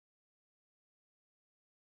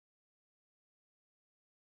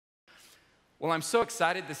Well, I'm so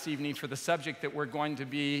excited this evening for the subject that we're going to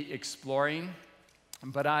be exploring,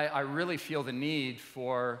 but I really feel the need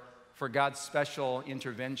for God's special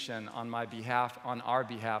intervention on my behalf, on our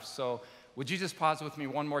behalf. So would you just pause with me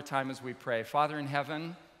one more time as we pray? Father in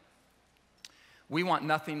heaven, we want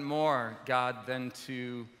nothing more, God, than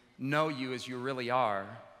to know you as you really are.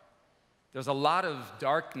 There's a lot of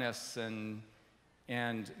darkness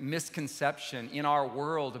and misconception in our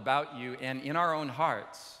world about you and in our own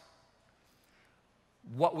hearts.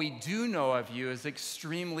 What we do know of you is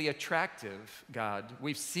extremely attractive, God.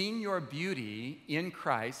 We've seen your beauty in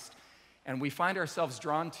Christ, and we find ourselves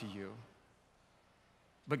drawn to you.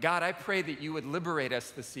 But God, I pray that you would liberate us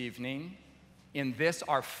this evening in this,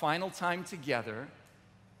 our final time together,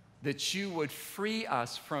 that you would free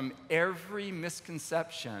us from every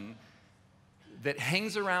misconception that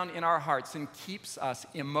hangs around in our hearts and keeps us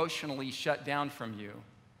emotionally shut down from you.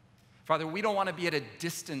 Father, we don't want to be at a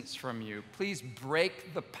distance from you. Please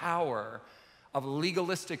break the power of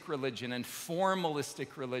legalistic religion and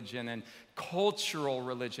formalistic religion and cultural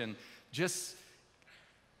religion. Just,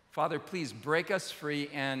 Father, please break us free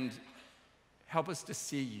and help us to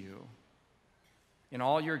see you in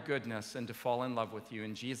all your goodness and to fall in love with you.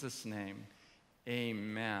 In Jesus' name,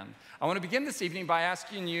 amen. I want to begin this evening by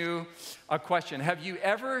asking you a question. Have you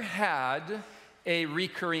ever had a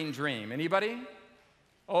recurring dream? Anybody?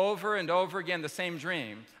 Over and over again, the same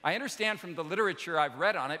dream. I understand from the literature I've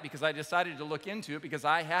read on it, because I decided to look into it because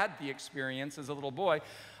I had the experience as a little boy.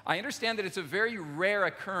 I understand that it's a very rare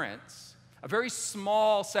occurrence. A very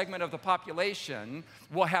small segment of the population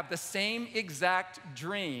will have the same exact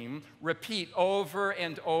dream repeat over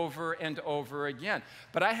and over and over again.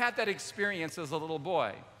 But I had that experience as a little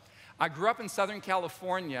boy. I grew up in Southern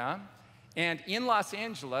California, and in Los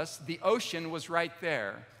Angeles, the ocean was right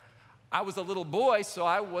there. I was a little boy, so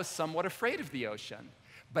I was somewhat afraid of the ocean.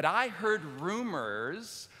 But I heard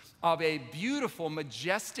rumors of a beautiful,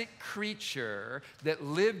 majestic creature that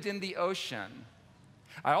lived in the ocean.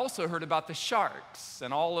 I also heard about the sharks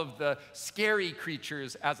and all of the scary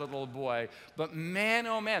creatures as a little boy. But man,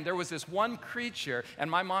 oh man, there was this one creature,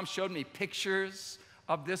 and my mom showed me pictures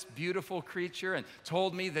of this beautiful creature and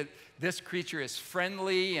told me that this creature is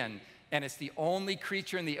friendly and it's the only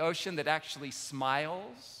creature in the ocean that actually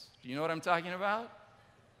smiles. Do you know what I'm talking about?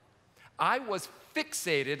 I was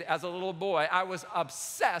fixated as a little boy. I was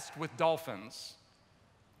obsessed with dolphins.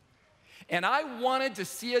 And I wanted to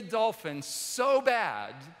see a dolphin so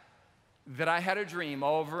bad that I had a dream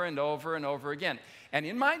over and over and over again. And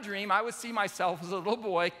in my dream, I would see myself as a little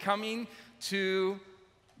boy coming to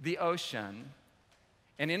the ocean.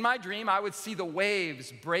 And in my dream, I would see the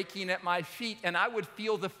waves breaking at my feet, and I would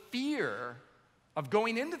feel the fear of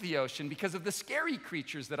going into the ocean because of the scary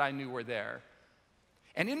creatures that I knew were there.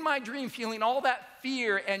 And in my dream, feeling all that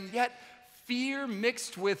fear, and yet fear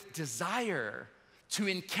mixed with desire to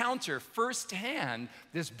encounter firsthand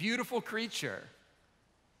this beautiful creature.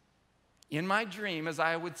 In my dream, as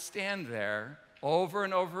I would stand there over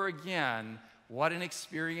and over again, what an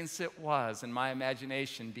experience it was in my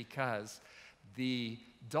imagination, because the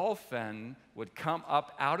dolphin would come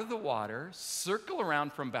up out of the water, circle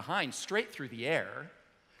around from behind, straight through the air,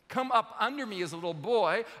 come up under me as a little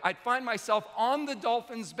boy. I'd find myself on the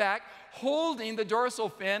dolphin's back, holding the dorsal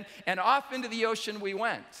fin, and off into the ocean we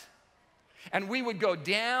went. And we would go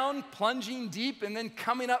down, plunging deep, and then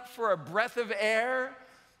coming up for a breath of air,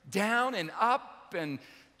 down and up, and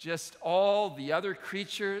just all the other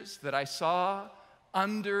creatures that I saw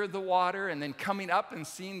under the water, and then coming up and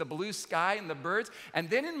seeing the blue sky and the birds. And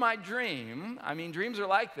then in my dream, dreams are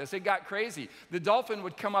like this, it got crazy. The dolphin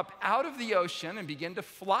would come up out of the ocean and begin to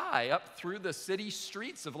fly up through the city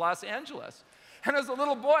streets of Los Angeles. And as a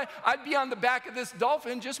little boy, I'd be on the back of this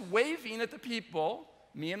dolphin just waving at the people,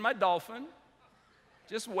 me and my dolphin,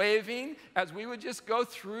 just waving as we would just go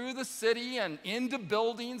through the city and into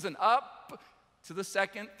buildings and up to the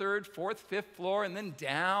second, third, fourth, fifth floor, and then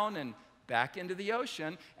down and back into the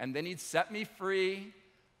ocean, and then he'd set me free,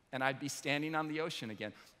 and I'd be standing on the ocean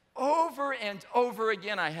again. Over and over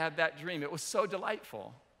again, I had that dream. It was so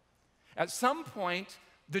delightful. At some point,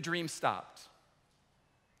 the dream stopped.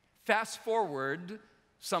 Fast forward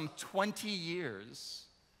some 20 years,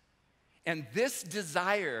 and this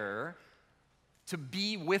desire to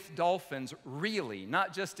be with dolphins, really,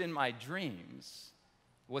 not just in my dreams,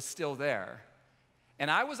 was still there. And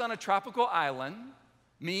I was on a tropical island,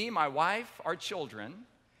 me, my wife, our children,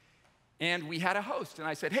 and we had a host. And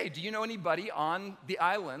I said, hey, do you know anybody on the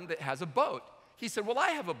island that has a boat? He said, well,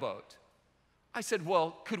 I have a boat. I said,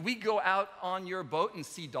 well, could we go out on your boat and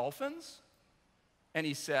see dolphins? And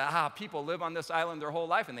he said, people live on this island their whole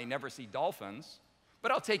life and they never see dolphins.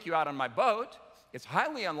 but I'll take you out on my boat. It's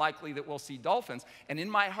highly unlikely that we'll see dolphins. And in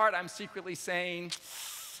my heart, I'm secretly saying,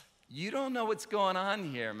 you don't know what's going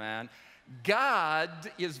on here, man. God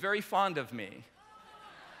is very fond of me.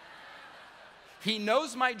 He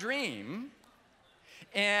knows my dream.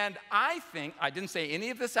 And I think, I didn't say any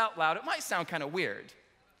of this out loud. It might sound kind of weird.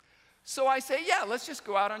 So I say, yeah, let's just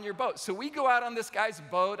go out on your boat. So we go out on this guy's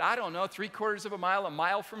boat, I don't know, 3/4 of a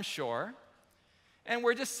mile from shore. And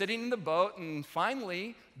we're just sitting in the boat, and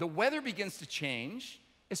finally, the weather begins to change.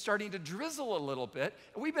 It's starting to drizzle a little bit.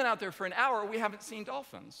 And we've been out there for an hour. We haven't seen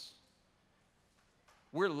dolphins.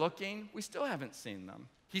 We're looking. We still haven't seen them.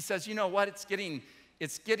 He says, you know what? It's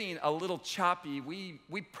getting a little choppy.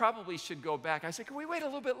 We probably should go back. I said, can we wait a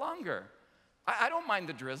little bit longer? I don't mind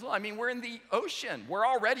the drizzle. I mean, we're in the ocean. We're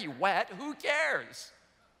already wet. Who cares?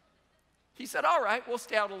 He said, all right, we'll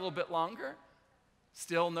stay out a little bit longer.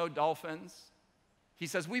 Still no dolphins. He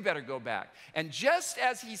says, we better go back. And just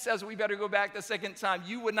as he says we better go back the second time,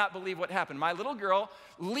 you would not believe what happened. My little girl,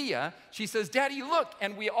 Leah, she says, Daddy, look.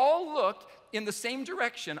 And we all look in the same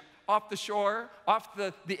direction, off the shore, off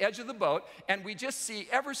the edge of the boat, and we just see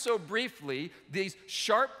ever so briefly these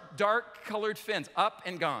sharp, dark-colored fins up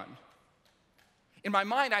and gone. In my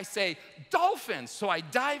mind, I say, dolphins. So I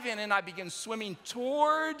dive in and I begin swimming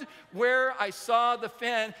toward where I saw the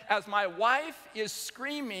fin as my wife is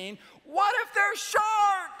screaming, what if they're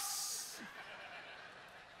sharks?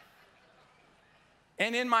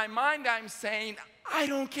 And in my mind, I'm saying, I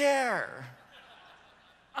don't care.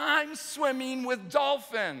 I'm swimming with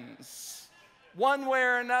dolphins, one way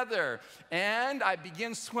or another. And I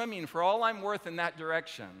begin swimming for all I'm worth in that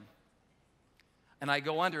direction. And I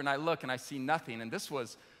go under and I look and I see nothing. And this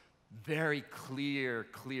was very clear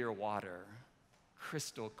water,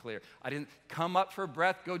 crystal clear. I didn't come up for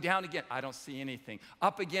breath, go down again. I don't see anything.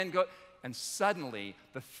 Up again, go. And suddenly,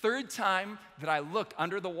 the third time that I look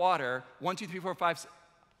under the water, 1, 2, 3, 4, 5,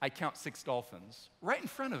 I count 6 dolphins right in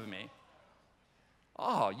front of me.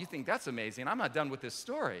 Oh, you think that's amazing? I'm not done with this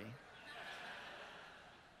story.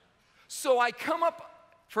 So I come up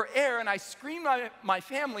for air and I scream at my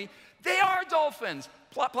family, they are dolphins.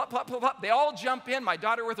 Plop, plop, plop, plop, plop. They all jump in, my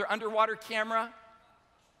daughter with her underwater camera.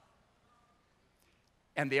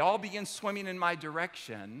 And they all begin swimming in my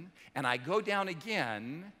direction. And I go down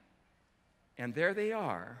again, and there they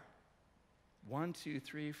are. 1, 2,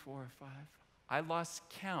 3, 4, 5. I lost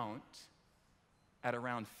count at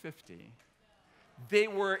around 50. They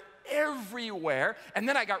were everywhere. And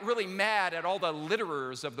then I got really mad at all the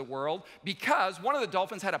litterers of the world because one of the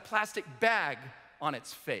dolphins had a plastic bag on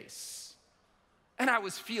its face. And I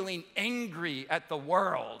was feeling angry at the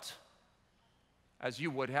world, as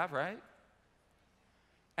you would have, right?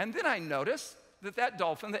 And then I noticed that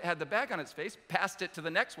dolphin that had the bag on its face passed it to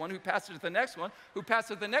the next one, who passed it to the next one, who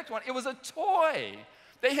passed it to the next one. It was a toy.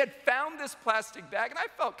 They had found this plastic bag, and I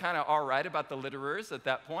felt kind of all right about the litterers at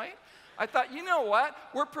that point. I thought, you know what?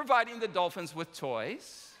 We're providing the dolphins with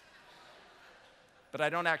toys. But I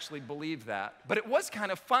don't actually believe that. But it was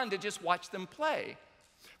kind of fun to just watch them play.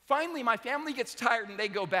 Finally, my family gets tired and they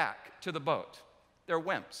go back to the boat. They're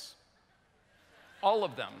wimps. All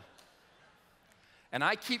of them. And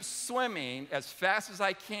I keep swimming as fast as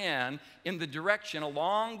I can in the direction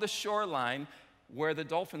along the shoreline where the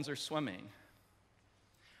dolphins are swimming.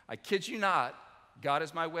 I kid you not, God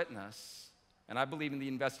is my witness, and I believe in the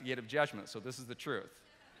investigative judgment, so this is the truth.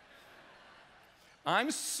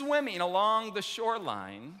 I'm swimming along the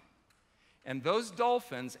shoreline, and those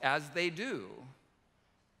dolphins, as they do,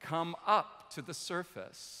 come up to the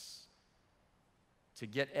surface to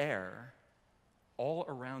get air all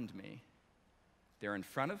around me. They're in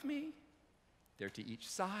front of me, they're to each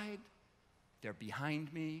side, they're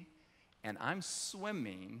behind me, and I'm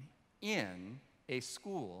swimming in a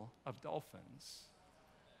school of dolphins.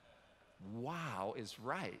 Wow is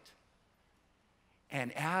right.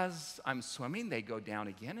 And as I'm swimming, they go down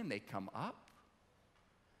again and they come up.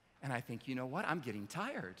 And I think, you know what? I'm getting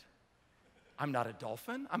tired. I'm not a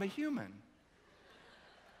dolphin, I'm a human.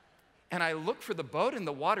 And I look for the boat and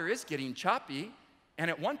the water is getting choppy. And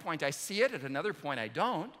at one point I see it, at another point I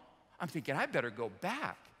don't. I'm thinking, I better go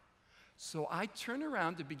back. So I turn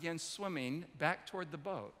around to begin swimming back toward the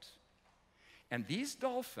boat. And these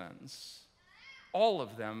dolphins, all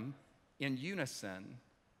of them in unison,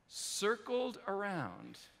 circled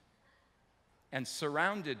around and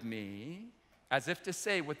surrounded me as if to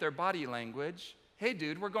say with their body language, hey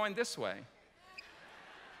dude, we're going this way.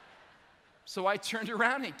 So I turned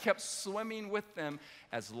around and kept swimming with them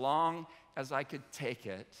as long as I could take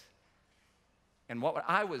it. And what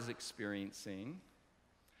I was experiencing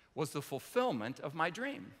was the fulfillment of my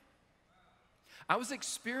dream. I was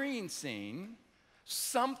experiencing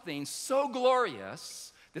something so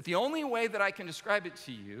glorious that the only way that I can describe it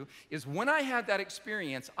to you is when I had that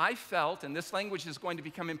experience, I felt, and this language is going to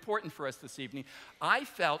become important for us this evening, I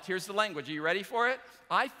felt, here's the language, are you ready for it?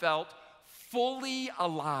 I felt fully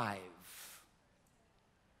alive.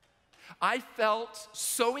 I felt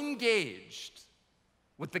so engaged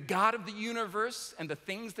with the God of the universe and the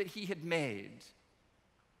things that he had made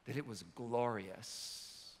that it was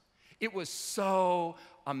glorious. It was so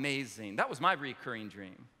amazing. That was my recurring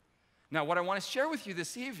dream. Now, what I want to share with you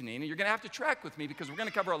this evening, and you're going to have to track with me because we're going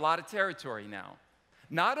to cover a lot of territory now.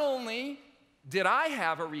 Not only did I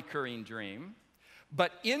have a recurring dream,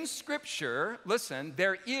 but in Scripture, listen,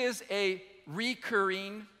 there is a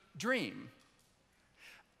recurring dream.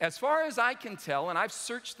 As far as I can tell, and I've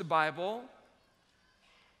searched the Bible,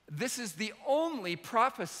 this is the only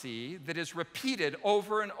prophecy that is repeated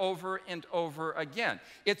over and over and over again.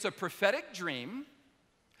 It's a prophetic dream.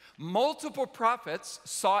 Multiple prophets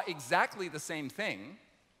saw exactly the same thing,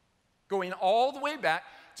 going all the way back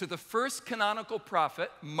to the first canonical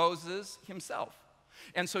prophet, Moses himself.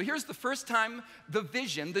 And so here's the first time the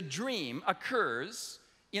vision, the dream, occurs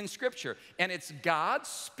in Scripture. And it's God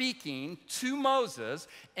speaking to Moses,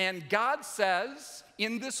 and God says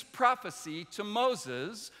in this prophecy to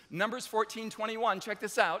Moses, Numbers 14:21, check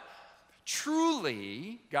this out,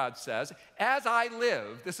 truly, God says, as I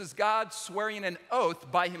live, this is God swearing an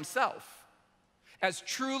oath by himself. As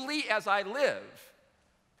truly as I live,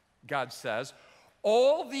 God says,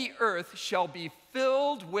 all the earth shall be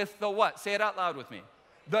filled with the what? Say it out loud with me.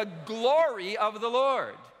 The glory of the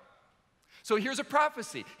Lord. So here's a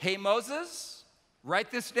prophecy. Hey, Moses,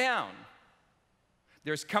 write this down.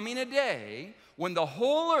 There's coming a day when the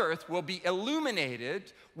whole earth will be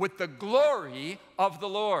illuminated with the glory of the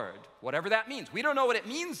Lord. Whatever that means. We don't know what it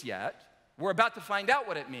means yet. We're about to find out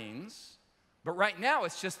what it means. But right now,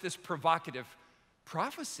 it's just this provocative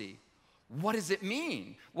prophecy. What does it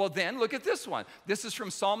mean? Well, then, look at this one. This is from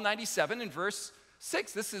Psalm 97 in verse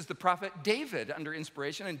 6. This is the prophet David under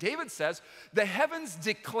inspiration. And David says, the heavens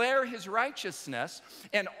declare his righteousness,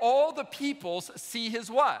 and all the peoples see his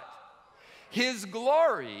what? His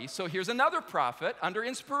glory. So here's another prophet under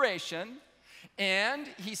inspiration. And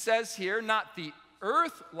he says here, not the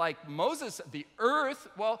earth like Moses, the earth,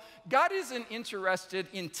 well, God isn't interested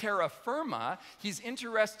in terra firma. He's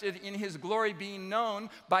interested in his glory being known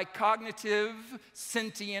by cognitive,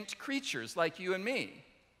 sentient creatures like you and me.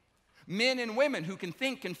 Men and women who can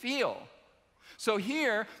think and feel. So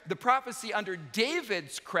here, the prophecy under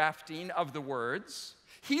David's crafting of the words,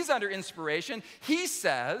 he's under inspiration. He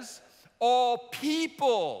says, all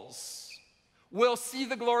peoples will see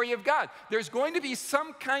the glory of God. There's going to be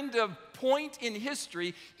some kind of point in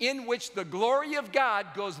history in which the glory of God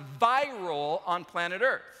goes viral on planet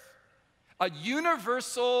Earth. A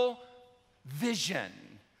universal vision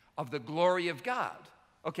of the glory of God.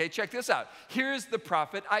 Okay, check this out. Here's the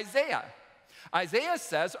prophet Isaiah. Isaiah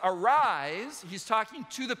says, arise, he's talking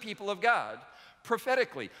to the people of God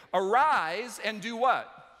prophetically. Arise and do what?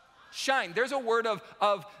 Shine. There's a word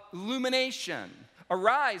of illumination.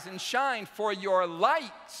 Arise and shine, for your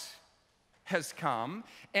light has come,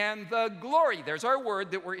 and the glory, there's our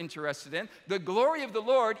word that we're interested in, the glory of the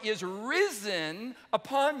Lord is risen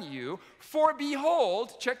upon you, for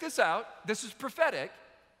behold, check this out, this is prophetic.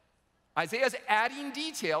 Isaiah's adding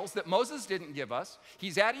details that Moses didn't give us.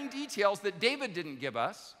 He's adding details that David didn't give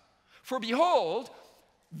us. For behold,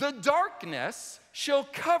 the darkness shall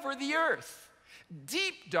cover the earth,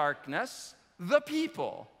 deep darkness, the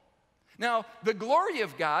people. Now, the glory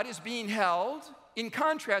of God is being held in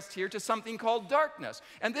contrast here to something called darkness.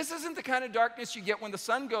 And this isn't the kind of darkness you get when the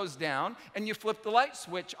sun goes down and you flip the light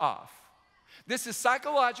switch off. This is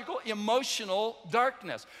psychological, emotional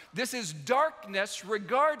darkness. This is darkness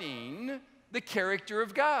regarding the character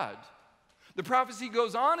of God. The prophecy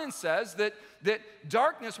goes on and says that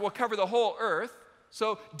darkness will cover the whole earth.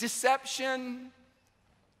 So deception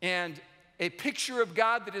and a picture of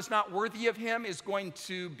God that is not worthy of him is going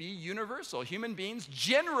to be universal. Human beings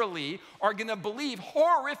generally are going to believe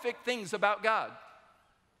horrific things about God.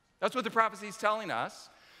 That's what the prophecy is telling us.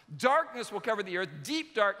 Darkness will cover the earth,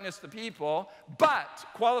 deep darkness the people, but,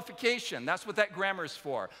 qualification, that's what that grammar is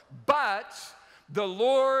for. But the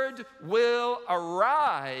Lord will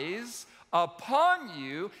arise upon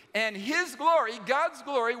you, and his glory, God's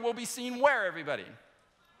glory, will be seen where, everybody?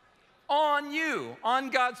 On you, on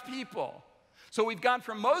God's people. So we've gone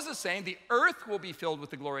from Moses saying the earth will be filled with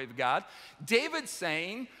the glory of God, David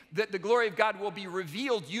saying that the glory of God will be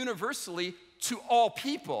revealed universally to all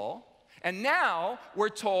people, And now we're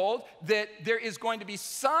told that there is going to be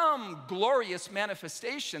some glorious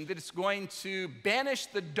manifestation that is going to banish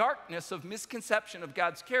the darkness of misconception of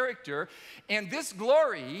God's character. And this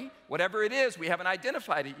glory, whatever it is, we haven't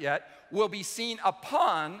identified it yet, will be seen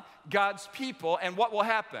upon God's people. And what will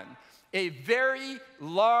happen? A very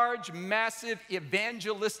large, massive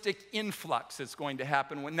evangelistic influx is going to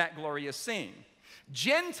happen when that glory is seen.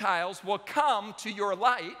 Gentiles will come to your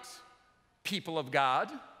light, people of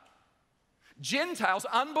God. Gentiles,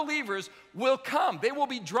 unbelievers, will come. They will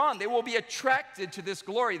be drawn. They will be attracted to this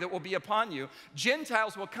glory that will be upon you.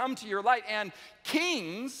 Gentiles will come to your light, and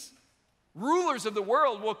kings, rulers of the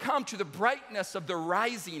world, will come to the brightness of the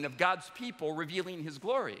rising of God's people, revealing his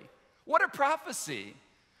glory. What a prophecy.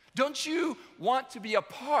 Don't you want to be a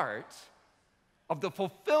part of the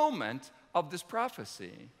fulfillment of this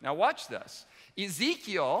prophecy? Now watch this.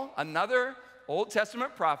 Ezekiel, another Old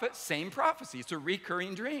Testament prophet, same prophecy. It's a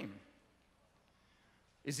recurring dream.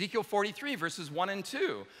 Ezekiel 43, verses 1 and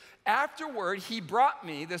 2. Afterward, he brought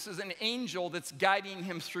me, this is an angel that's guiding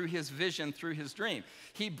him through his vision, through his dream.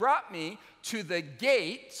 He brought me to the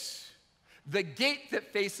gate that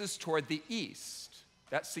faces toward the east.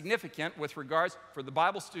 That's significant with regards, for the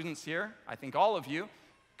Bible students here, I think all of you,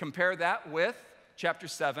 compare that with chapter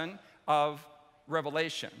 7 of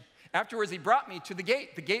Revelation. Afterwards, he brought me to the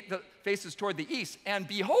gate that faces toward the east. And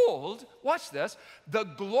behold, watch this, the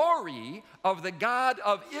glory of the God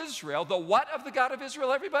of Israel. The what of the God of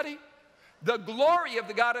Israel, everybody? The glory of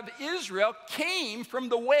the God of Israel came from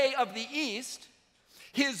the way of the east.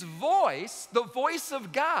 His voice, the voice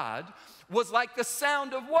of God, was like the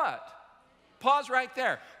sound of what? Pause right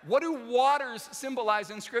there. What do waters symbolize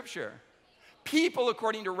in Scripture? People,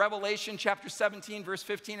 according to Revelation chapter 17, verse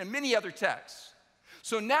 15, and many other texts.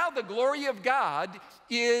 So now the glory of God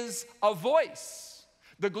is a voice.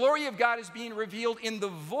 The glory of God is being revealed in the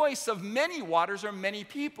voice of many waters or many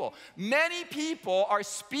people. Many people are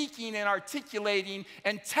speaking and articulating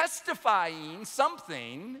and testifying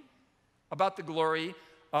something about the glory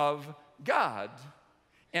of God.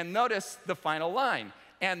 And notice the final line.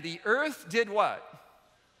 And the earth did what?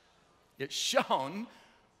 It shone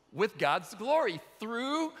with God's glory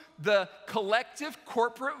through the collective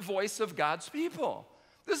corporate voice of God's people.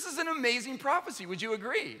 This is an amazing prophecy, would you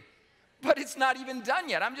agree? But it's not even done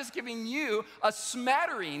yet. I'm just giving you a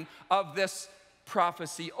smattering of this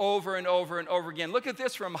prophecy over and over and over again. Look at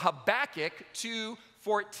this from Habakkuk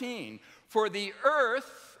 2:14. For the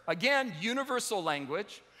earth, again, universal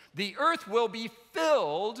language, the earth will be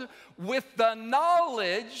filled with the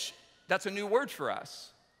knowledge, that's a new word for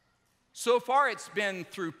us. So far it's been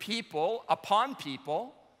through people, upon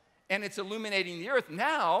people, and it's illuminating the earth.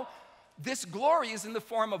 Now, this glory is in the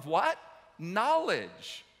form of what?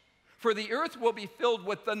 Knowledge. For the earth will be filled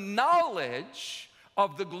with the knowledge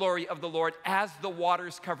of the glory of the Lord as the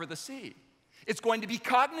waters cover the sea. It's going to be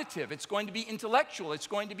cognitive. It's going to be intellectual. It's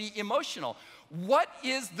going to be emotional. What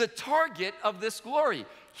is the target of this glory?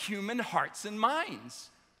 Human hearts and minds.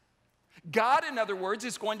 God, in other words,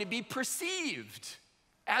 is going to be perceived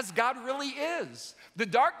as God really is. The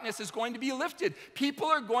darkness is going to be lifted. People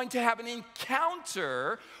are going to have an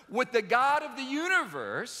encounter with the God of the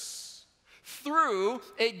universe through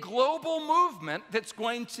a global movement that's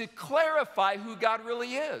going to clarify who God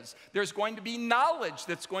really is. There's going to be knowledge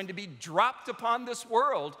that's going to be dropped upon this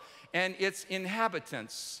world and its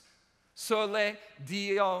inhabitants. Soli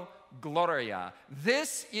Deo, Gloria.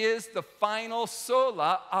 This is the final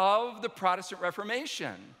sola of the Protestant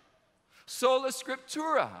Reformation. Sola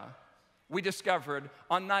Scriptura, we discovered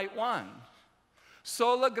on night one.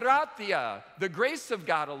 Sola Gratia, the grace of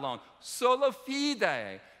God alone. Sola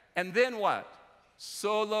Fide, and then what?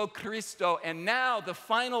 Solo Christo, and now the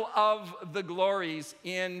final of the glories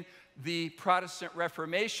in the Protestant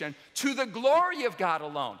Reformation, to the glory of God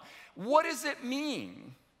alone. What does it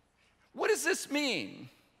mean? What does this mean?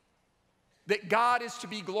 That God is to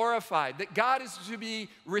be glorified, that God is to be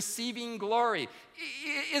receiving glory.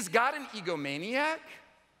 Is God an egomaniac?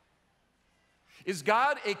 Is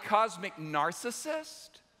God a cosmic narcissist?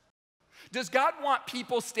 Does God want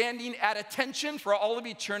people standing at attention for all of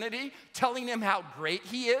eternity, telling him how great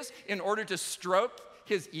he is in order to stroke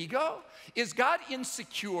his ego? Is God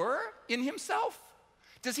insecure in himself?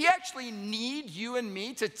 Does he actually need you and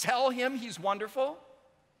me to tell him he's wonderful?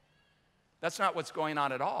 That's not what's going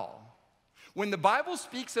on at all. When the Bible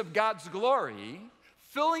speaks of God's glory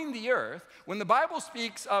filling the earth, when the Bible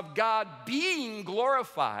speaks of God being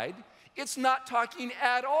glorified, it's not talking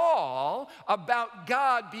at all about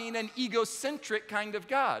God being an egocentric kind of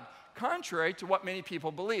God, contrary to what many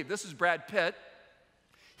people believe. This is Brad Pitt.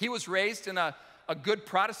 He was raised in a good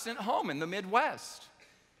Protestant home in the Midwest.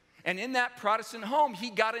 And in that Protestant home, he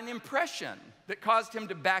got an impression that caused him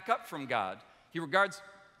to back up from God. He regards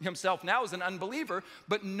himself now as an unbeliever,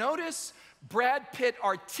 but notice Brad Pitt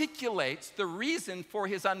articulates the reason for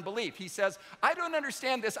his unbelief. He says, I don't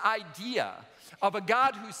understand this idea of a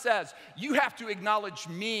God who says, you have to acknowledge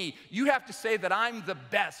me, you have to say that I'm the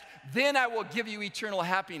best, then I will give you eternal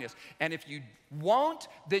happiness. And if you won't,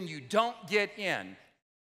 then you don't get in.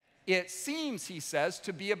 It seems, he says,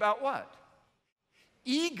 to be about what?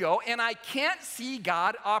 Ego, and I can't see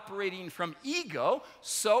God operating from ego,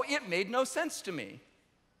 so it made no sense to me.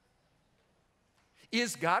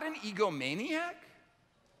 Is God an egomaniac?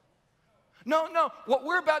 No. What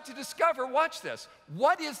we're about to discover, watch this.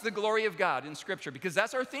 What is the glory of God in Scripture? Because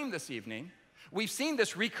that's our theme this evening. We've seen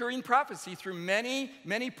this recurring prophecy through many,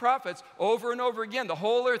 many prophets over and over again. The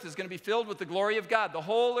whole earth is going to be filled with the glory of God. The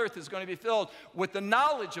whole earth is going to be filled with the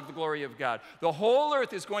knowledge of the glory of God. The whole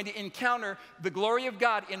earth is going to encounter the glory of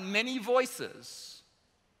God in many voices.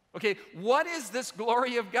 Okay, what is this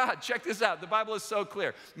glory of God? Check this out. The Bible is so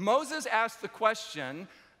clear. Moses asked the question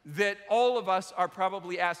that all of us are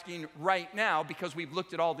probably asking right now because we've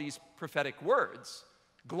looked at all these prophetic words.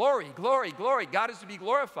 Glory, glory, glory. God is to be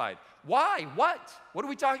glorified. Why? What? What are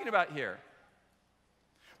we talking about here?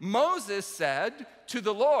 Moses said to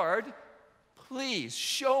the Lord, please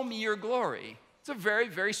show me your glory. It's a very,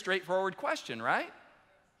 very straightforward question, right?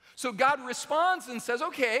 So God responds and says,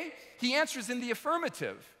 okay. He answers in the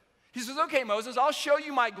affirmative. He says, okay, Moses, I'll show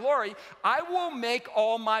you my glory. I will make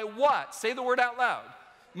all my what? Say the word out loud.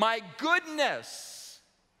 My goodness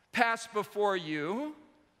pass before you,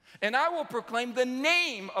 and I will proclaim the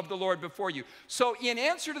name of the Lord before you. So in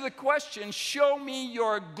answer to the question, show me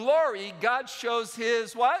your glory, God shows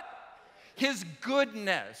his what? His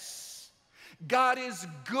goodness. God is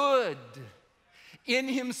good in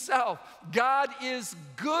himself. God is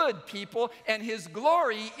good, people, and his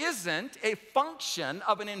glory isn't a function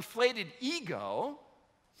of an inflated ego.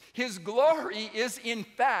 His glory is, in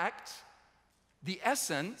fact, the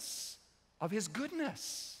essence of his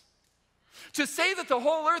goodness. To say that the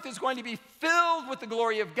whole earth is going to be filled with the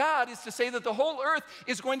glory of God is to say that the whole earth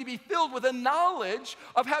is going to be filled with a knowledge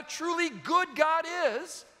of how truly good God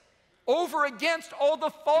is over against all the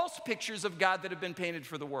false pictures of God that have been painted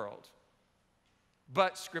for the world.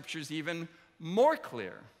 But Scripture's even more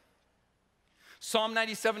clear. Psalm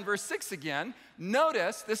 97, verse 6 again.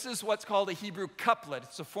 Notice this is what's called a Hebrew couplet.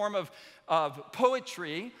 It's a form of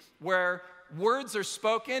poetry where words are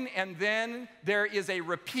spoken and then there is a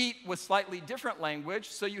repeat with slightly different language.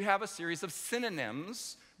 So you have a series of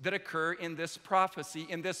synonyms that occur in this prophecy,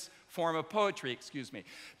 in this form of poetry, excuse me.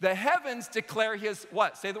 The heavens declare his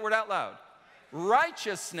what? Say the word out loud.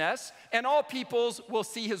 Righteousness, and all peoples will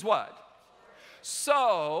see his what?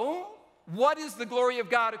 So, what is the glory of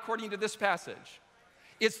God according to this passage?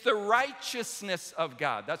 It's the righteousness of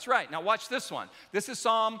God. That's right. Now watch this one. This is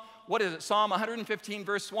Psalm 115,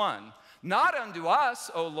 verse 1. Not unto us,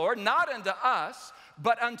 O Lord, not unto us,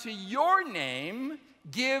 but unto your name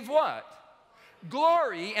give what?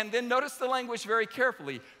 Glory. And then notice the language very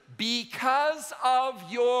carefully. Because of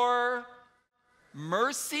your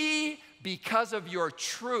mercy, because of your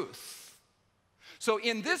truth. So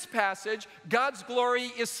in this passage, God's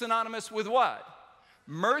glory is synonymous with what?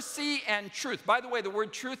 Mercy and truth. By the way, the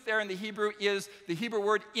word truth there in the Hebrew is the Hebrew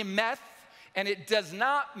word emeth, and it does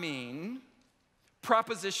not mean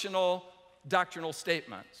propositional doctrinal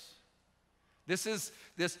statements. The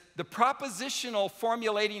propositional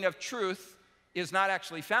formulating of truth is not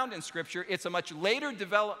actually found in Scripture. It's a much later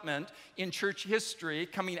development in church history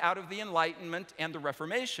coming out of the Enlightenment and the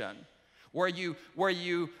Reformation, where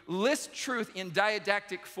you list truth in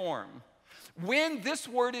didactic form. When this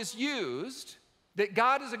word is used, that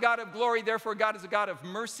God is a God of glory, therefore God is a God of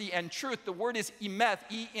mercy and truth, the word is emeth,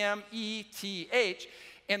 E-M-E-T-H,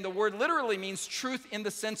 and the word literally means truth in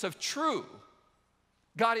the sense of true.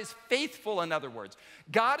 God is faithful, in other words.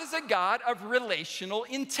 God is a God of relational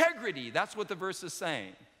integrity. That's what the verse is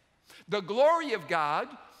saying. The glory of God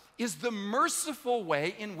is the merciful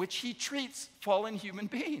way in which he treats fallen human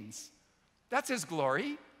beings. That's his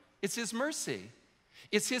glory. It's his mercy.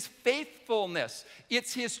 It's his faithfulness.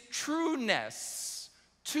 It's his trueness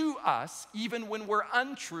to us, even when we're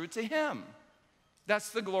untrue to him. That's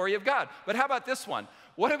the glory of God. But how about this one?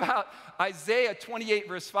 What about Isaiah 28,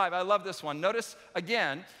 verse 5? I love this one. Notice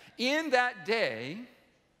again, in that day,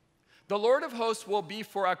 the Lord of hosts will be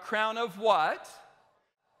for a crown of what?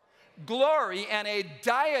 Glory, and a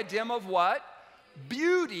diadem of what?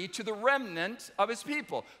 Beauty to the remnant of his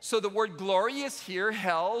people. So the word glory is here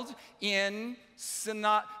held in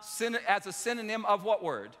as a synonym of what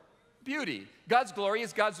word? Beauty. God's glory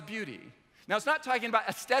is God's beauty. Now, it's not talking about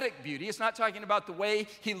aesthetic beauty. It's not talking about the way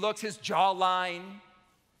he looks, his jawline,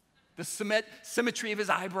 the symmetry of his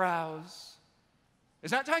eyebrows.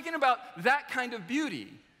 It's not talking about that kind of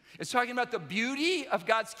beauty. It's talking about the beauty of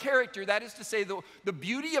God's character. That is to say, the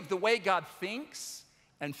beauty of the way God thinks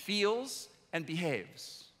and feels and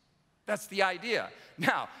behaves. That's the idea.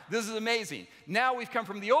 Now, this is amazing. Now we've come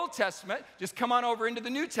from the Old Testament, just come on over into the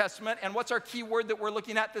New Testament, and what's our key word that we're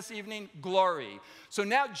looking at this evening? Glory. So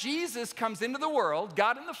now Jesus comes into the world,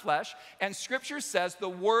 God in the flesh, and Scripture says the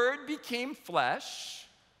Word became flesh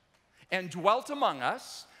and dwelt among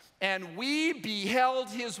us, and we beheld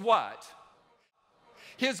his what?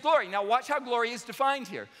 His glory. Now watch how glory is defined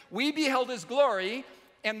here. We beheld his glory,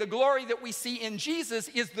 and the glory that we see in Jesus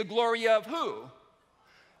is the glory of who?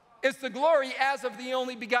 It's the glory as of the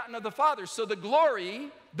only begotten of the Father. So the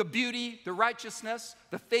glory, the beauty, the righteousness,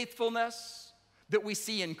 the faithfulness that we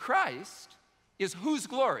see in Christ is whose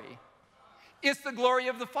glory? It's the glory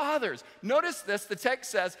of the Father's. Notice this, the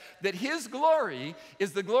text says that his glory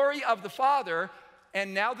is the glory of the Father,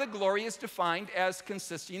 and now the glory is defined as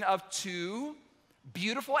consisting of two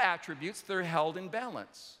beautiful attributes that are held in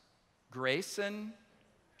balance: grace and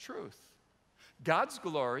truth. God's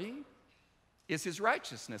glory is his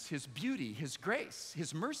righteousness, his beauty, his grace,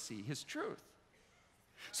 his mercy, his truth.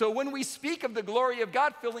 So when we speak of the glory of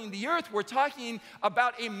God filling the earth, we're talking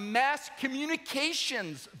about a mass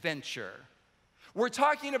communications venture. We're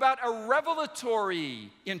talking about a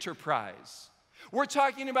revelatory enterprise. We're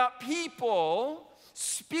talking about people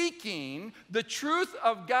speaking the truth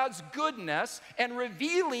of God's goodness and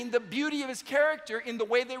revealing the beauty of his character in the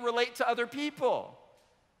way they relate to other people.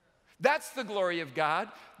 That's the glory of God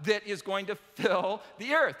that is going to fill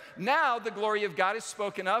the earth. Now the glory of God is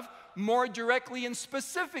spoken of more directly and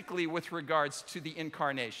specifically with regards to the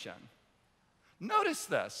incarnation. Notice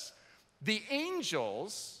this. The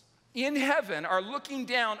angels in heaven are looking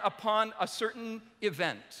down upon a certain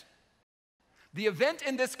event. The event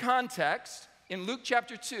in this context, in Luke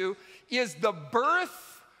chapter 2, is the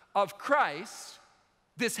birth of Christ,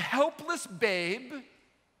 this helpless babe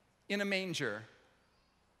in a manger.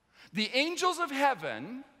 The angels of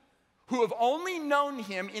heaven, who have only known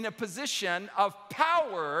him in a position of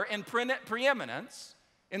power and preeminence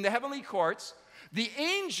in the heavenly courts, the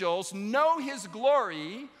angels know his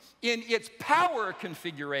glory in its power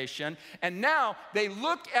configuration, and now they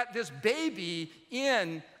look at this baby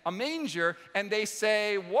in a manger and they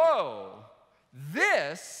say, whoa,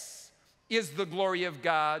 this is the glory of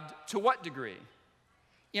God. To what degree?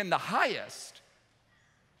 In the highest.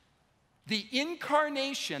 The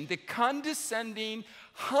incarnation, the condescending,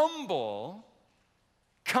 humble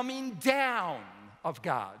coming down of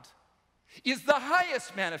God is the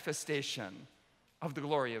highest manifestation of the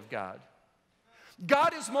glory of God.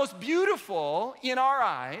 God is most beautiful in our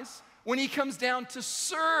eyes when he comes down to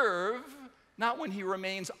serve, not when he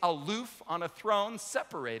remains aloof on a throne,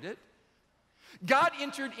 separated. God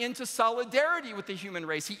entered into solidarity with the human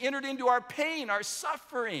race. He entered into our pain, our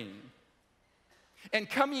suffering. And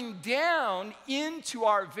coming down into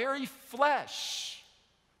our very flesh,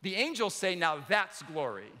 the angels say, now that's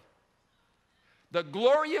glory. The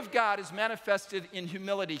glory of God is manifested in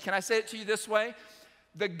humility. Can I say it to you this way?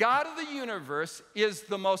 The God of the universe is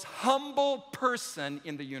the most humble person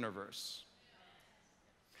in the universe.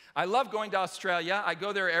 I love going to Australia. I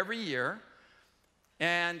go there every year.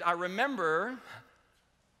 And I remember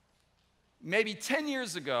maybe 10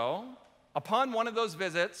 years ago, upon one of those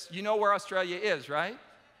visits, you know where Australia is, right?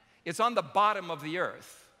 It's on the bottom of the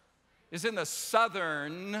earth. It's in the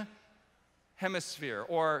southern hemisphere,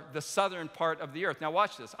 or the southern part of the earth. Now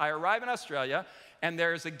watch this. I arrive in Australia, and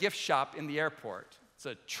there's a gift shop in the airport. It's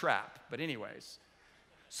a trap, but anyways.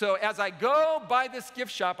 So as I go by this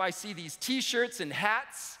gift shop, I see these t-shirts and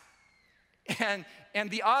hats, and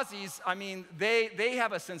the Aussies, I mean, they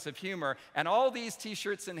have a sense of humor, and all these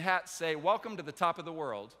t-shirts and hats say, welcome to the top of the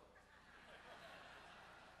world.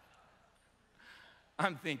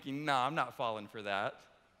 I'm thinking, no, I'm not falling for that.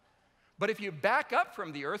 But if you back up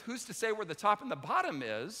from the earth, who's to say where the top and the bottom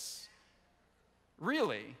is?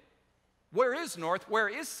 Really? Where is north? Where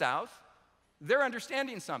is south? They're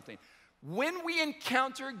understanding something. When we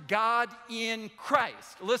encounter God in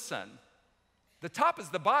Christ, listen, the top is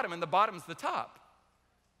the bottom and the bottom is the top.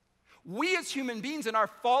 We as human beings in our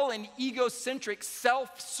fallen, egocentric,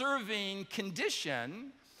 self-serving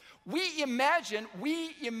condition, we imagine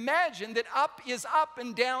that up is up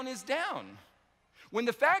and down is down. When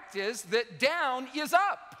the fact is that down is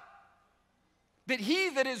up. That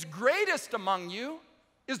he that is greatest among you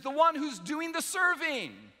is the one who's doing the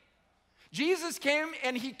serving. Jesus came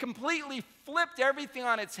and he completely flipped everything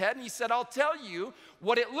on its head, and he said, I'll tell you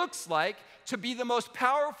what it looks like to be the most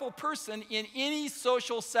powerful person in any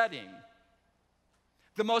social setting.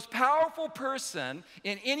 The most powerful person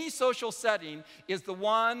in any social setting is the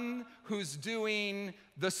one who's doing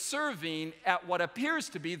the serving at what appears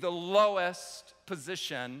to be the lowest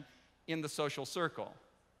position in the social circle.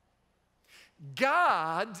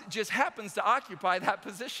 God just happens to occupy that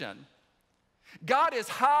position. God is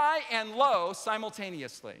high and low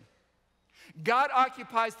simultaneously. God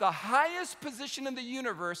occupies the highest position in the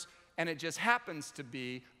universe, and it just happens to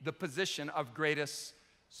be the position of greatest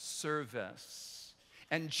service.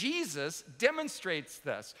 And Jesus demonstrates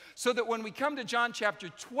this, so that when we come to John chapter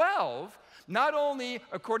 12, not only,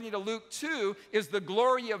 according to Luke 2, is the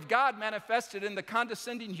glory of God manifested in the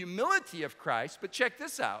condescending humility of Christ, but check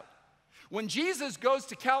this out. When Jesus goes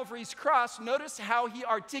to Calvary's cross, notice how he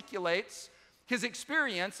articulates his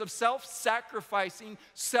experience of self-sacrificing,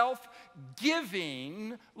 self-giving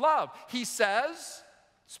love. He says,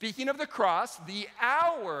 speaking of the cross, the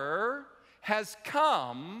hour has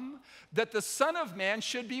come that the Son of Man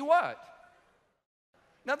should be what?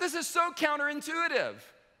 Now this is so counterintuitive.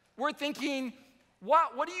 We're thinking,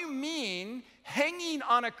 what do you mean hanging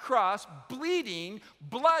on a cross, bleeding,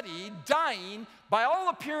 bloody, dying, by all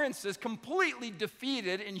appearances completely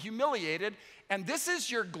defeated and humiliated, and this is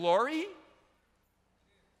your glory?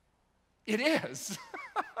 It is.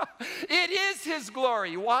 It is his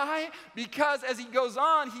glory. Why? Because as he goes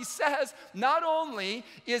on, he says, not only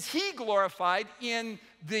is he glorified in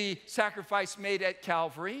the sacrifice made at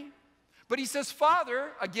Calvary, but he says, Father,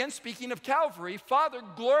 again speaking of Calvary, Father,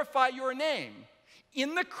 glorify your name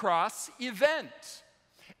in the cross event.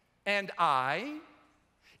 And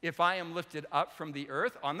if I am lifted up from the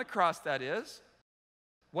earth, on the cross that is,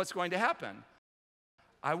 what's going to happen?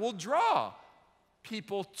 I will draw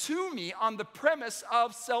people to me on the premise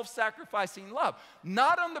of self-sacrificing love,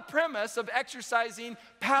 not on the premise of exercising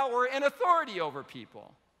power and authority over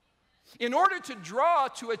people. In order to draw,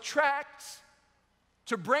 to attract,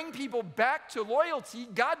 to bring people back to loyalty,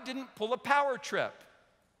 God didn't pull a power trip.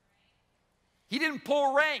 He didn't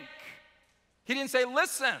pull rank. He didn't say,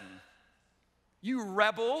 listen, you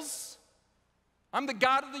rebels, I'm the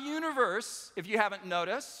God of the universe, if you haven't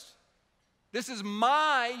noticed. This is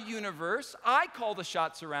my universe. I call the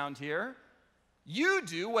shots around here. You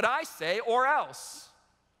do what I say or else.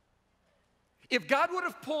 If God would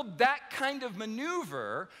have pulled that kind of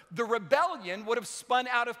maneuver, the rebellion would have spun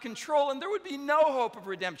out of control and there would be no hope of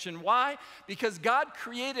redemption. Why? Because God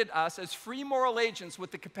created us as free moral agents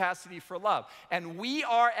with the capacity for love. And we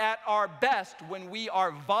are at our best when we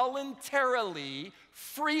are voluntarily,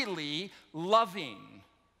 freely loving.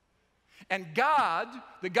 And God,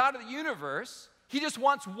 the God of the universe, he just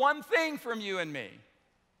wants one thing from you and me.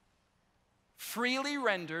 Freely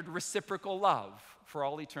rendered reciprocal love for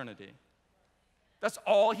all eternity. That's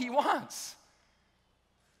all he wants.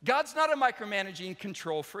 God's not a micromanaging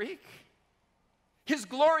control freak. His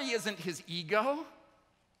glory isn't his ego.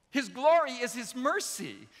 His glory is his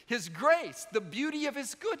mercy, his grace, the beauty of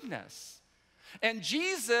his goodness. And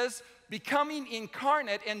Jesus becoming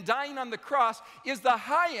incarnate and dying on the cross is the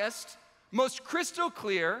highest, most crystal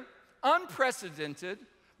clear, unprecedented,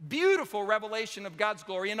 beautiful revelation of God's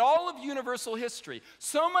glory in all of universal history.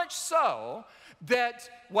 So much so that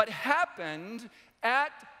what happened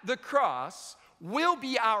at the cross will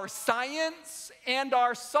be our science and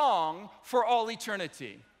our song for all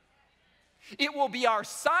eternity. It will be our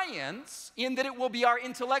science in that it will be our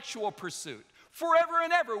intellectual pursuit. Forever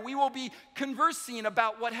and ever, we will be conversing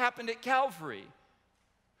about what happened at Calvary.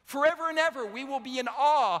 Forever and ever, we will be in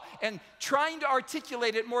awe and trying to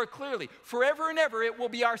articulate it more clearly. Forever and ever, it will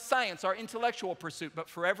be our science, our intellectual pursuit. But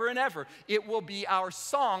forever and ever, it will be our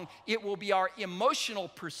song. It will be our emotional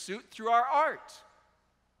pursuit through our art,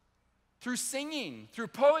 through singing, through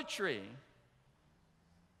poetry.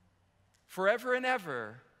 Forever and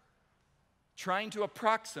ever, trying to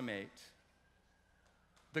approximate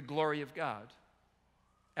the glory of God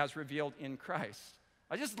as revealed in Christ.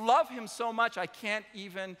 I just love him so much, I can't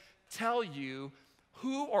even tell you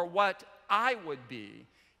who or what I would be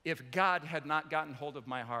if God had not gotten hold of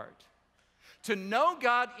my heart. To know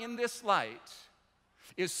God in this light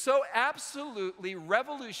is so absolutely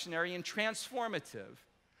revolutionary and transformative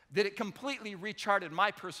that it completely recharted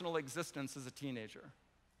my personal existence as a teenager.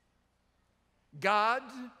 God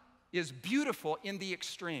is beautiful in the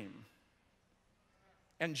extreme.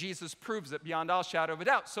 And Jesus proves it beyond all shadow of a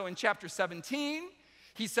doubt. So in chapter 17,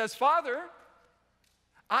 he says, Father,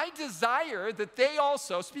 I desire that they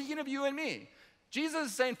also, speaking of you and me, Jesus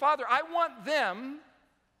is saying, Father, I want them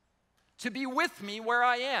to be with me where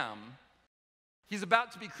I am, He's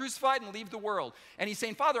about to be crucified and leave the world. And he's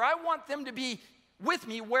saying, Father, I want them to be with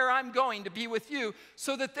me where I'm going to be with you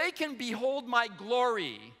so that they can behold my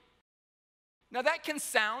glory. Now that can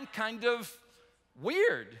sound kind of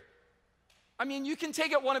weird. I mean, you can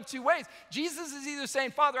take it one of two ways. Jesus is either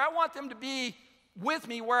saying, Father, I want them to be with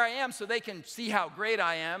me where I am so they can see how great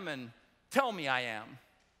I am and tell me I am.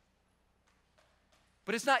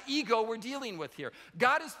 But it's not ego we're dealing with here.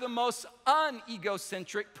 God is the most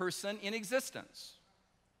unegocentric person in existence.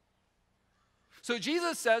 So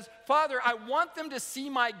Jesus says, Father, I want them to see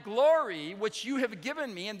my glory, which you have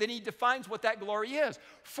given me. And then he defines what that glory is.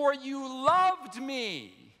 For you loved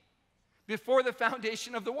me before the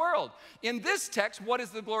foundation of the world. In this text, what is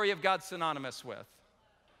the glory of God synonymous with?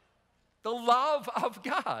 The love of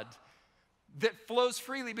God that flows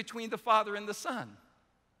freely between the Father and the Son.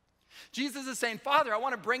 Jesus is saying, Father, I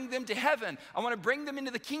want to bring them to heaven. I want to bring them into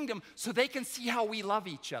the kingdom so they can see how we love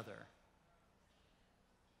each other.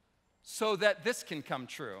 So that this can come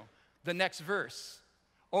true. The next verse.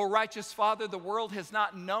 O righteous Father, the world has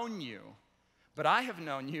not known you, but I have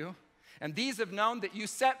known you, and these have known that you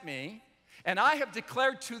sent me, and I have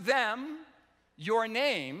declared to them your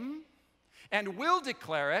name, and will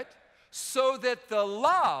declare it, so that the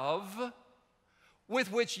love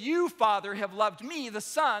with which you, Father, have loved me, the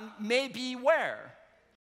Son, may be where?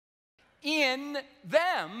 In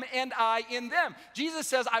them and I in them. Jesus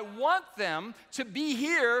says, I want them to be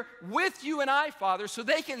here with you and I, Father, so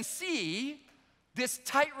they can see this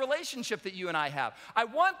tight relationship that you and I have. I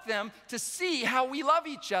want them to see how we love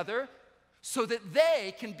each other so that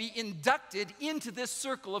they can be inducted into this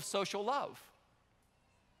circle of social love.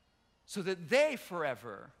 So that they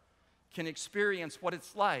forever can experience what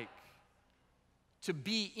it's like to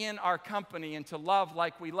be in our company and to love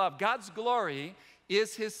like we love. God's glory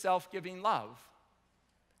is his self-giving love,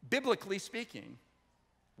 biblically speaking.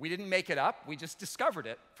 We didn't make it up. We just discovered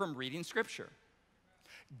it from reading Scripture.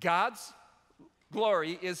 God's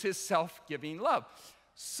glory is his self-giving love.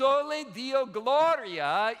 Soli Deo,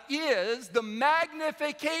 Gloria is the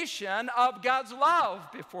magnification of God's love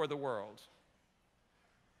before the world.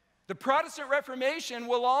 The Protestant Reformation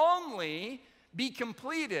will only be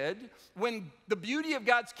completed when the beauty of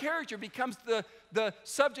God's character becomes the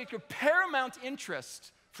subject of paramount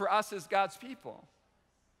interest for us as God's people.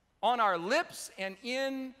 On our lips and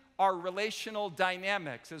in our relational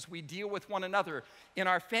dynamics as we deal with one another, in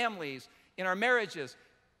our families, in our marriages,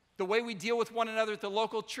 the way we deal with one another at the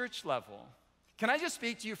local church level. Can I just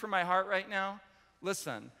speak to you from my heart right now?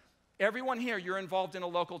 Listen, everyone here, you're involved in a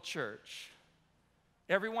local church.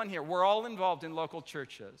 Everyone here, we're all involved in local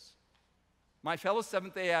churches. My fellow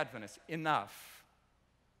Seventh-day Adventists, enough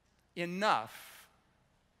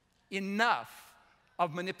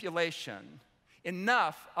of manipulation,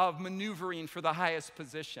 enough of maneuvering for the highest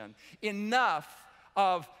position, enough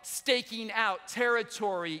of staking out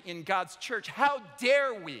territory in God's church. How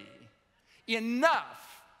dare we?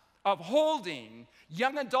 Enough of holding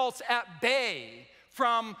young adults at bay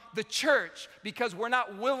from the church because we're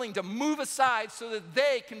not willing to move aside so that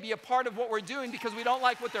they can be a part of what we're doing because we don't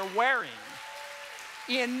like what they're wearing.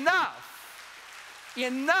 Enough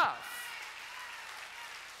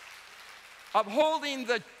of holding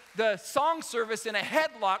the song service in a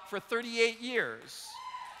headlock for 38 years.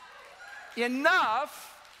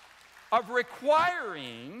 Enough of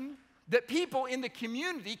requiring that people in the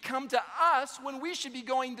community come to us when we should be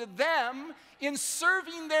going to them in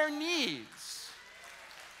serving their needs.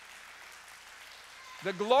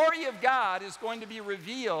 The glory of God is going to be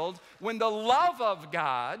revealed when the love of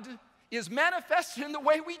God is manifested in the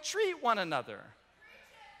way we treat one another.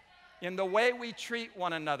 In the way we treat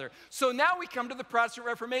one another. So now we come to the Protestant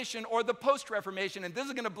Reformation or the Post-Reformation, and this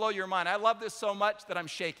is going to blow your mind. I love this so much that I'm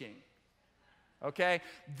shaking. Okay?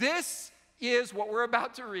 This is what we're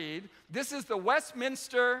about to read. This is the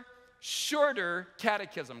Westminster Shorter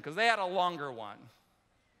Catechism, because they had a longer one.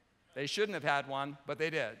 They shouldn't have had one, but they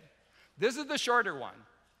did. This is the shorter one.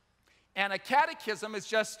 And a catechism is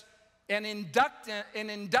just an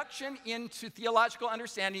induction into theological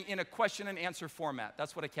understanding in a question and answer format.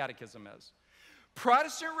 That's what a catechism is.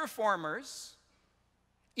 Protestant reformers,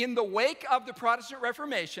 in the wake of the Protestant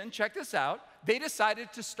Reformation, check this out, they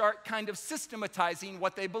decided to start kind of systematizing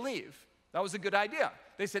what they believe. That was a good idea.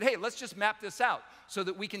 They said, hey, let's just map this out so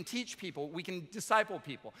that we can teach people, we can disciple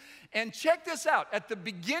people. And check this out. At the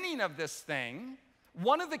beginning of this thing,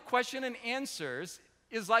 one of the question and answers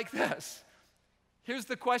is like this. Here's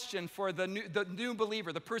the question for the new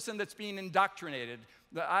believer, the person that's being indoctrinated.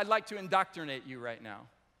 I'd like to indoctrinate you right now.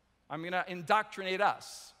 I'm going to indoctrinate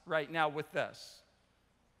us right now with this.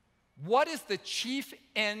 What is the chief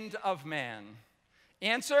end of man?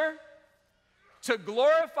 Answer? to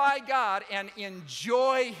glorify God and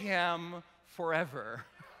enjoy Him forever.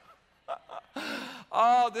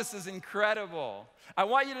 Oh, this is incredible. I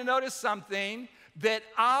want you to notice something, that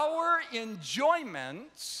our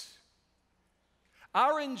enjoyment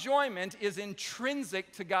is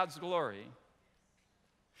intrinsic to God's glory.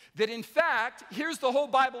 That in fact, here's the whole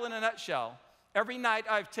Bible in a nutshell. Every night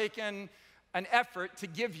I've taken an effort to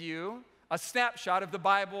give you a snapshot of the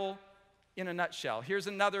Bible in a nutshell. Here's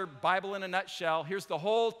another Bible in a nutshell. Here's the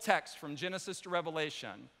whole text from Genesis to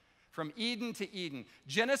Revelation, from Eden to Eden.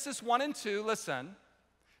 Genesis 1 and 2, listen.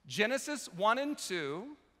 Genesis 1 and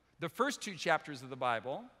 2, the first two chapters of the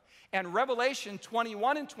Bible, and Revelation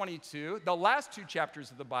 21 and 22, the last two chapters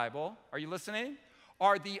of the Bible, are you listening?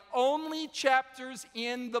 Are the only chapters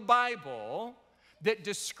in the Bible that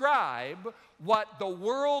describe what the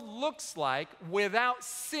world looks like without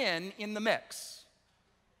sin in the mix.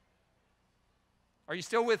 Are you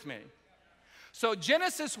still with me? So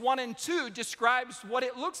Genesis 1 and 2 describes what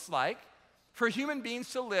it looks like for human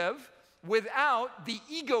beings to live without the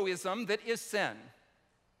egoism that is sin.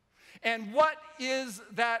 And what is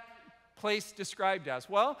that place described as?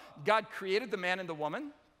 Well, God created the man and the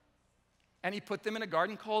woman, and He put them in a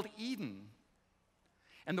garden called Eden.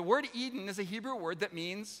 And the word Eden is a Hebrew word that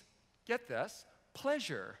means, get this,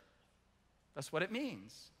 pleasure. That's what it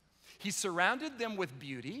means. He surrounded them with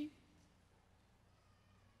beauty.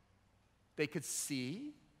 They could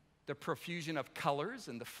see the profusion of colors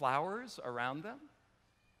and the flowers around them.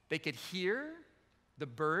 They could hear the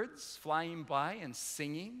birds flying by and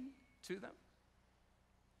singing to them.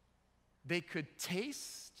 They could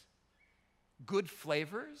taste good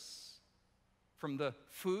flavors from the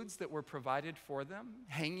foods that were provided for them,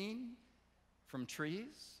 hanging from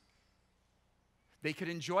trees. They could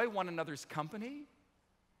enjoy one another's company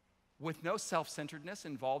with no self-centeredness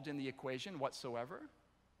involved in the equation whatsoever.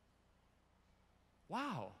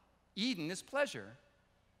 Wow, Eden is pleasure,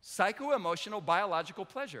 psycho-emotional, biological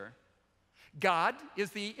pleasure. God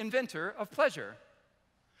is the inventor of pleasure.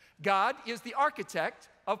 God is the architect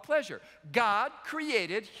of pleasure. God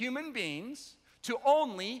created human beings to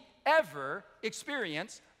only ever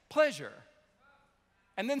experience pleasure.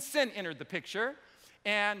 And then sin entered the picture,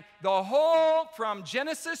 and the whole, from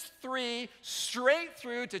Genesis 3 straight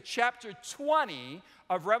through to chapter 20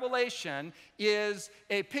 of Revelation, is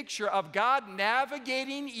a picture of God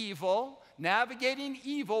navigating evil,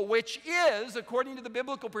 which is, according to the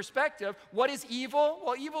biblical perspective, what is evil?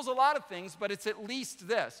 Well, evil's a lot of things, but it's at least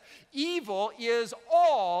this. Evil is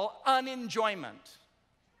all unenjoyment.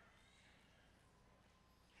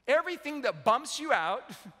 Everything that bumps you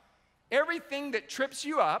out, everything that trips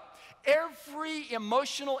you up, every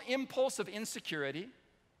emotional impulse of insecurity,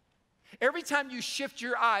 every time you shift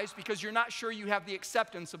your eyes because you're not sure you have the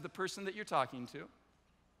acceptance of the person that you're talking to,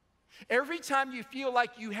 every time you feel like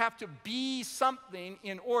you have to be something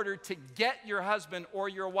in order to get your husband or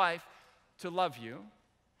your wife to love you,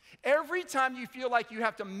 every time you feel like you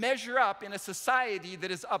have to measure up in a society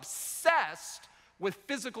that is obsessed with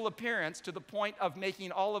physical appearance to the point of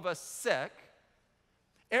making all of us sick,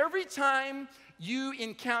 every time you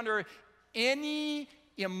encounter any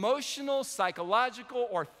emotional, psychological,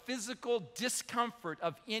 or physical discomfort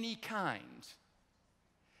of any kind,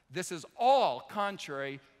 this is all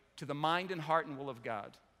contrary to the mind and heart and will of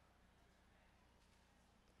God.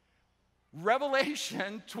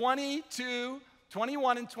 Revelation 22,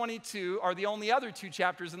 21, and 22 are the only other two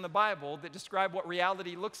chapters in the Bible that describe what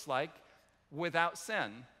reality looks like without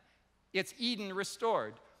sin. It's Eden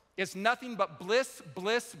restored. It's nothing but bliss,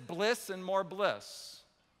 bliss, bliss, and more bliss.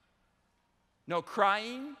 No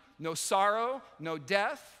crying, no sorrow, no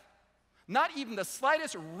death, not even the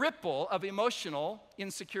slightest ripple of emotional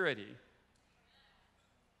insecurity.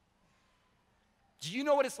 Do you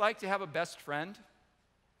know what it's like to have a best friend?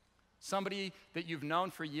 Somebody that you've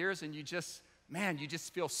known for years and you just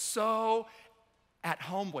feel so at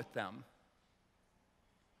home with them.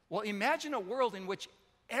 Well, imagine a world in which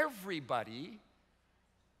everybody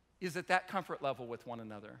is at that comfort level with one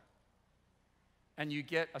another. And you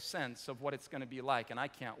get a sense of what it's going to be like, and I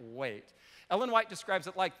can't wait. Ellen White describes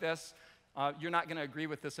it like this. You're not going to agree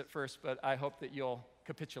with this at first, but I hope that you'll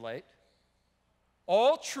capitulate.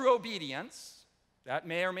 All true obedience, that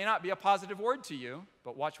may or may not be a positive word to you,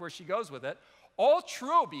 but watch where she goes with it. All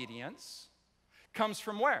true obedience comes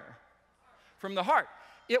from where? From the heart.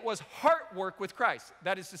 It was heart work with Christ.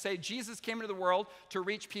 That is to say, Jesus came into the world to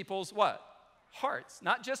reach people's what? Hearts.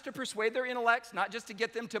 Not just to persuade their intellects, not just to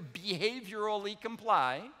get them to behaviorally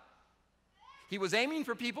comply. He was aiming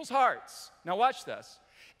for people's hearts. Now watch this.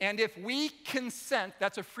 And if we consent,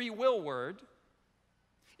 that's a free will word.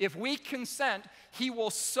 if we consent, he will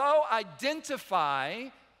so identify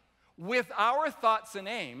with our thoughts and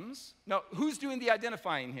aims. No, who's doing the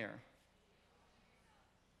identifying here?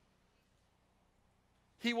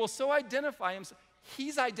 He will so identify himself.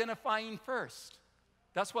 He's identifying first.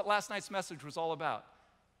 That's what last night's message was all about.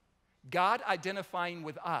 God identifying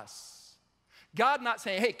with us. God not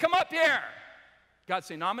saying, hey, come up here. God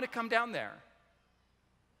saying, no, I'm going to come down there.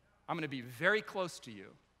 I'm going to be very close to you.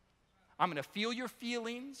 I'm going to feel your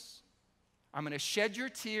feelings. I'm going to shed your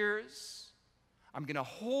tears. I'm going to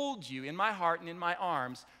hold you in my heart and in my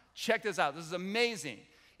arms. Check this out. This is amazing.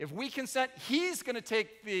 If we consent, he's going to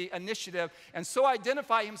take the initiative and so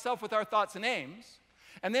identify himself with our thoughts and aims,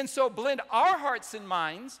 and then so blend our hearts and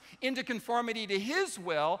minds into conformity to his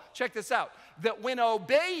will. Check this out. That when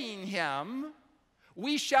obeying him,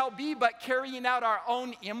 we shall be but carrying out our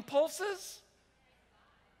own impulses?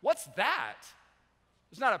 What's that?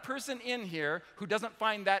 There's not a person in here who doesn't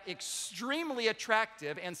find that extremely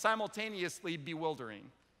attractive and simultaneously bewildering.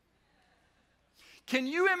 Can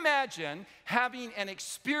you imagine having an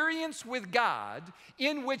experience with God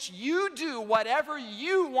in which you do whatever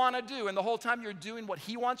you want to do, and the whole time you're doing what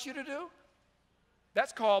he wants you to do?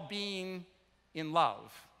 That's called being in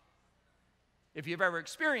love. If you've ever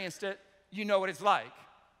experienced it, you know what it's like.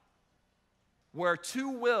 Where two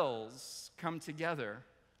wills come together.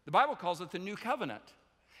 The Bible calls it the new covenant.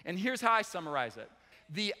 And here's how I summarize it.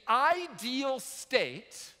 The ideal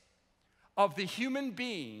state of the human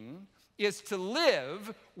being is to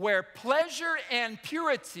live where pleasure and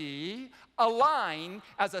purity align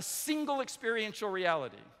as a single experiential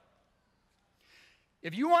reality.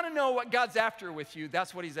 If you want to know what God's after with you,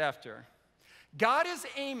 that's what he's after. God is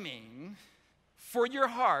aiming for your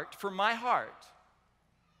heart, for my heart,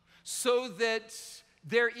 so that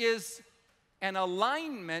there is an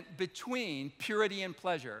alignment between purity and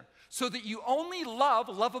pleasure, so that you only love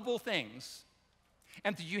lovable things,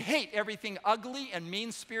 and that you hate everything ugly and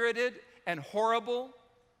mean-spirited and horrible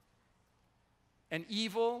and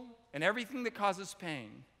evil and everything that causes pain.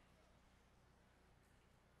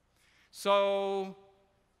 So,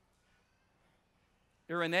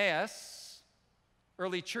 Irenaeus,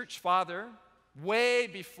 early church father, way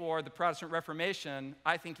before the Protestant Reformation,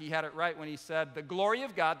 I think he had it right when he said, the glory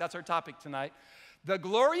of God, that's our topic tonight, the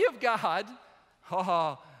glory of God,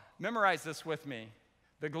 memorize this with me.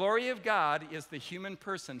 The glory of God is the human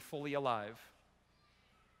person fully alive.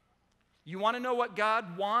 You want to know what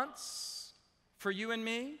God wants for you and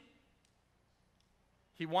me?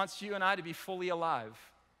 He wants you and I to be fully alive.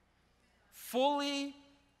 Fully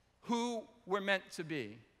who we're meant to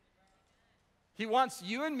be. He wants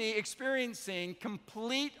you and me experiencing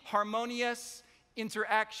complete harmonious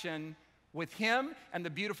interaction with him and the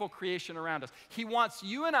beautiful creation around us. He wants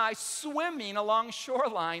you and I swimming along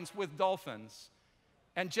shorelines with dolphins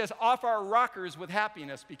and just off our rockers with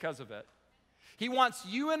happiness because of it. He wants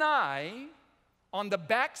you and I on the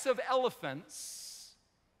backs of elephants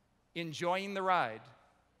enjoying the ride.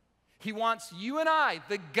 He wants you and I,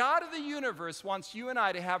 the God of the universe wants you and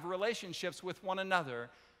I to have relationships with one another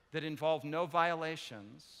that involve no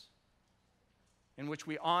violations, in which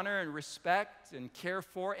we honor and respect and care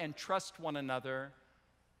for and trust one another.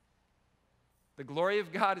 The glory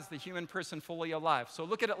of God is the human person fully alive. So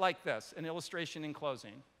look at it like this, an illustration in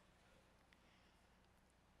closing.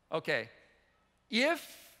 Okay,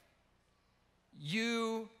 if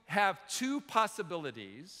you have two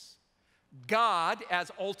possibilities, God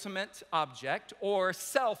as ultimate object or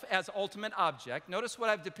self as ultimate object, notice what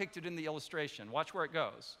I've depicted in the illustration. Watch where it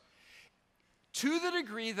goes. To the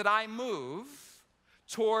degree that I move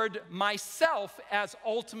toward myself as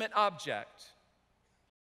ultimate object,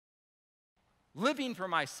 living for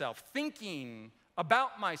myself, thinking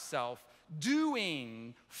about myself,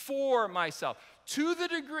 doing for myself, to the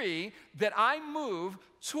degree that I move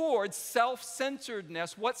towards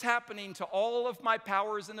self-centeredness, what's happening to all of my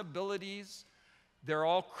powers and abilities? They're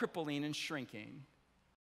all crippling and shrinking.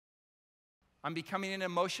 I'm becoming an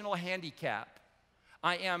emotional handicap.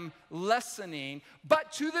 I am lessening,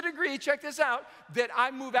 but to the degree, check this out, that I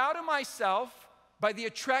move out of myself by the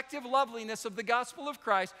attractive loveliness of the gospel of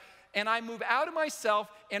Christ, and I move out of myself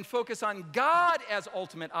and focus on God as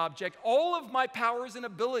ultimate object, all of my powers and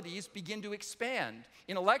abilities begin to expand.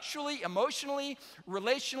 Intellectually, emotionally,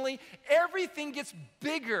 relationally, everything gets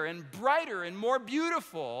bigger and brighter and more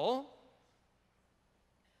beautiful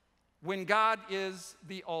when God is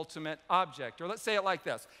the ultimate object. Or let's say it like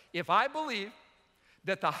this. If I believe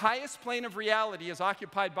that the highest plane of reality is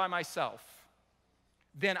occupied by myself,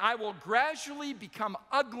 then I will gradually become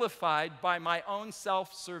uglified by my own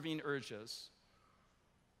self-serving urges.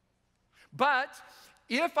 But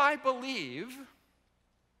if I believe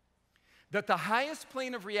that the highest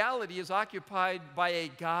plane of reality is occupied by a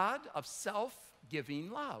God of self-giving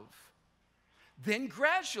love. Then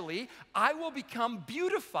gradually, I will become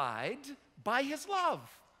beautified by his love.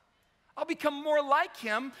 I'll become more like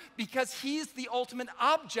him because he's the ultimate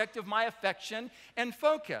object of my affection and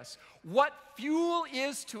focus. What fuel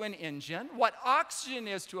is to an engine, what oxygen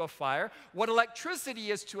is to a fire, what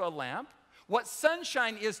electricity is to a lamp, what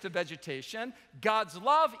sunshine is to vegetation, God's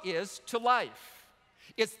love is to life.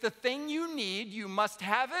 It's the thing you need, you must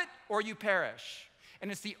have it, or you perish.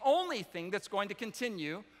 And it's the only thing that's going to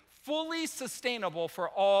continue fully sustainable for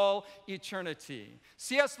all eternity.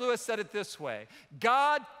 C.S. Lewis said it this way: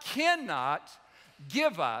 God cannot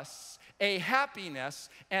give us a happiness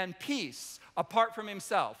and peace apart from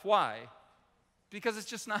himself. Why? Because it's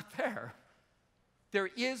just not there. There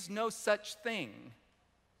is no such thing.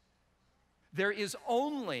 There is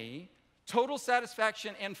only total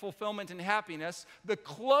satisfaction and fulfillment and happiness. The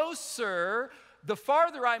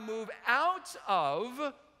farther I move out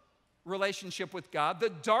of relationship with God, the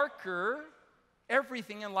darker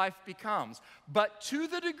everything in life becomes. But to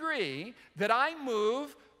the degree that I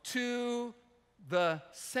move to the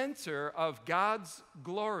center of God's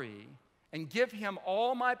glory and give him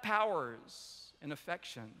all my powers and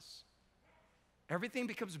affections, everything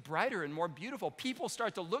becomes brighter and more beautiful. People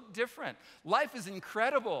start to look different. Life is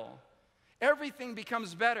incredible. Everything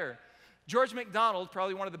becomes better. George MacDonald,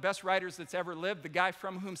 probably one of the best writers that's ever lived, the guy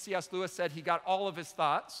from whom C.S. Lewis said he got all of his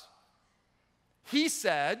thoughts, he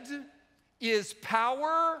said, "Is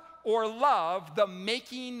power or love the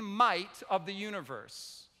making might of the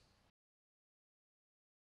universe?"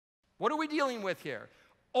 What are we dealing with here?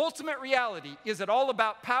 Ultimate reality. Is it all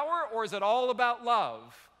about power or is it all about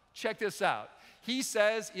love? Check this out. He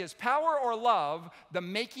says, is power or love the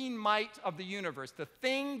making might of the universe, the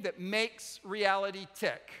thing that makes reality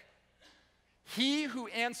tick? He who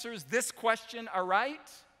answers this question aright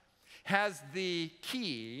has the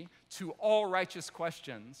key to all righteous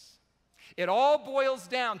questions. It all boils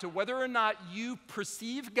down to whether or not you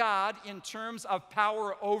perceive God in terms of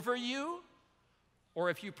power over you, or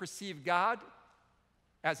if you perceive God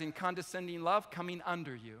as in condescending love coming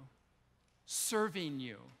under you, serving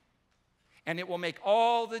you. And it will make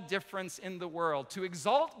all the difference in the world. To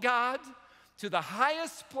exalt God to the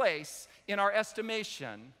highest place in our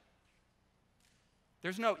estimation,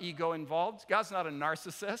 there's no ego involved. God's not a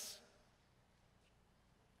narcissist.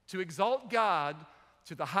 To exalt God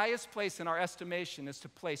to the highest place in our estimation is to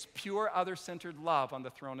place pure, other-centered love on the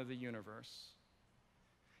throne of the universe.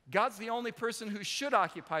 God's the only person who should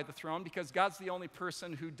occupy the throne because God's the only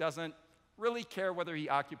person who doesn't really care whether he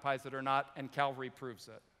occupies it or not, and Calvary proves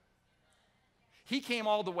it. He came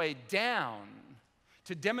all the way down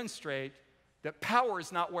to demonstrate that power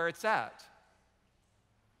is not where it's at.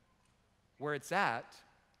 Where it's at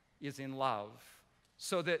is in love.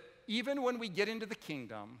 So that even when we get into the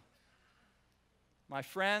kingdom, my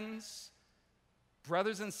friends,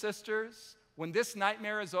 brothers and sisters, when this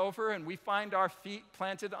nightmare is over and we find our feet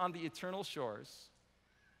planted on the eternal shores,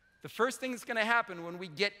 the first thing that's going to happen when we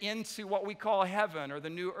get into what we call heaven or the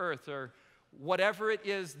new earth or whatever it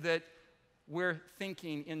is that we're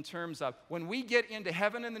thinking in terms of, when we get into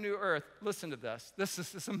heaven and the new earth, listen to this. This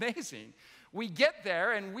is amazing. We get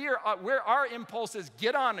there and our impulse is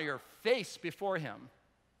get on your face before him.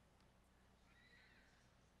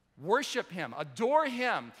 Worship him, adore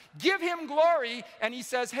him, give him glory, and he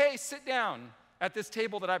says, hey, sit down at this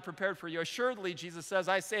table that I prepared for you. Assuredly, Jesus says,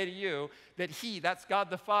 I say to you that that's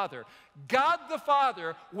God the Father. God the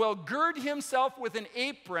Father will gird himself with an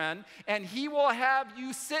apron, and he will have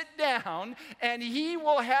you sit down, and he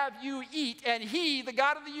will have you eat, and he, the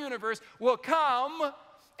God of the universe, will come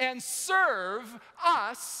and serve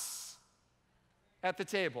us at the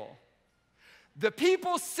table. The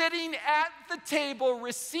people sitting at the table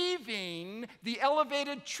receiving the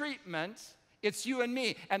elevated treatment, it's you and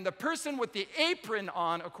me. And the person with the apron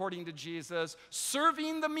on, according to Jesus,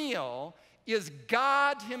 serving the meal is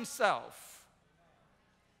God himself.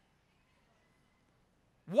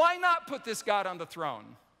 Why not put this God on the throne?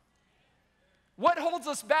 What holds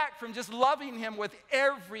us back from just loving him with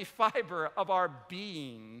every fiber of our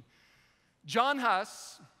being? John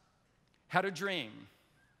Huss had a dream.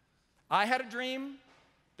 I had a dream.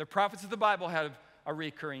 The prophets of the Bible had a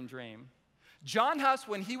recurring dream. John Huss,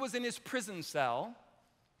 when he was in his prison cell,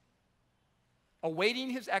 awaiting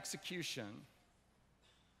his execution,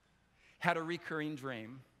 had a recurring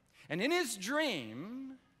dream. And in his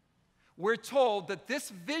dream, we're told that this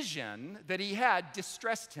vision that he had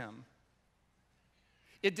distressed him.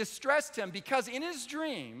 It distressed him because in his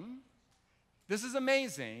dream, this is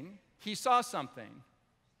amazing, he saw something.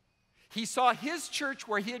 He saw his church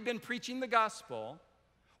where he had been preaching the gospel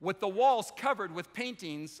with the walls covered with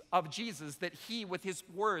paintings of Jesus that he, with his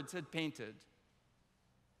words, had painted.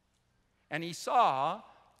 And he saw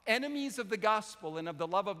enemies of the gospel and of the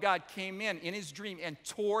love of God came in his dream and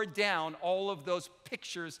tore down all of those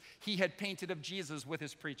pictures he had painted of Jesus with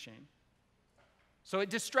his preaching. So it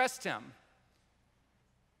distressed him.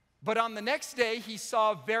 But on the next day, he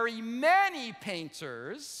saw very many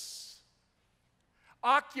painters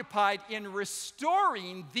occupied in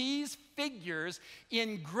restoring these figures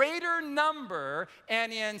in greater number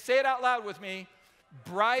and in, say it out loud with me,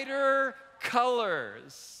 brighter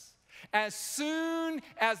colors. As soon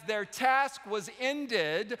as their task was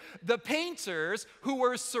ended, the painters, who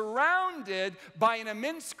were surrounded by an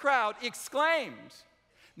immense crowd, exclaimed,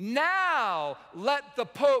 "Now let the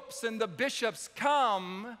popes and the bishops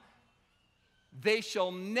come. They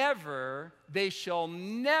shall never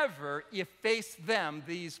efface them,"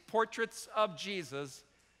 these portraits of Jesus,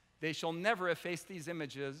 "they shall never efface these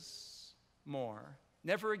images more."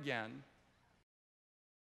 Never again.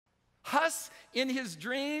 Huss, in his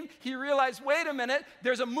dream, he realized, wait a minute,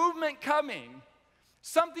 there's a movement coming.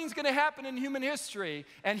 Something's going to happen in human history.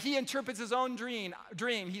 And he interprets his own dream.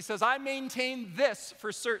 He says, I maintain this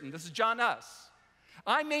for certain. This is John Huss.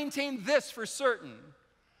 I maintain this for certain,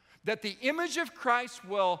 that the image of Christ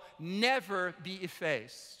will never be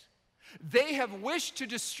effaced. They have wished to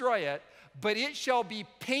destroy it, but it shall be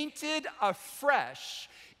painted afresh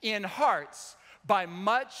in hearts by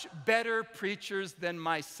much better preachers than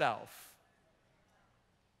myself.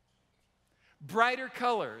 Brighter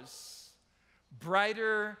colors,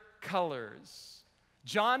 brighter colors.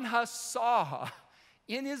 John Huss saw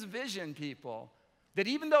in his vision, people, that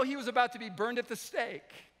even though he was about to be burned at the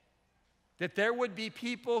stake, that there would be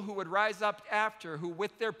people who would rise up after, who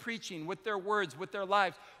with their preaching, with their words, with their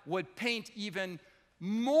lives, would paint even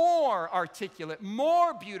more articulate,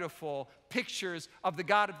 more beautiful pictures of the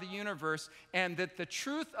God of the universe, and that the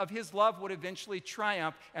truth of his love would eventually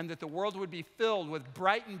triumph, and that the world would be filled with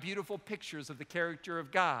bright and beautiful pictures of the character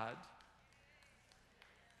of God.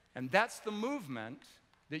 And that's the movement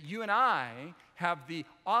that you and I have the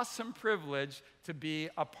awesome privilege to be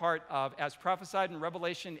a part of, as prophesied in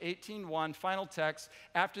Revelation 18:1, final text.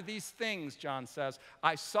 After these things, John says,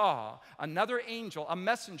 I saw another angel, a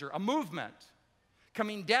messenger, a movement,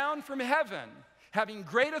 coming down from heaven, having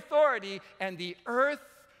great authority, and the earth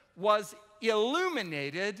was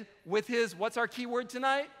illuminated with his, what's our key word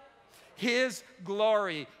tonight? His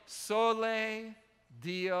glory. Soli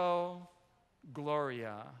Deo,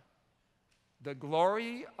 Gloria. The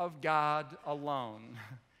glory of God alone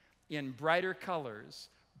in brighter colors,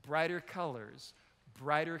 brighter colors,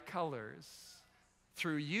 brighter colors.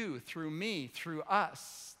 Through you, through me, through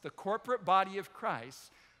us, the corporate body of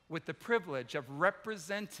Christ, with the privilege of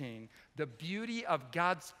representing the beauty of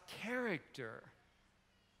God's character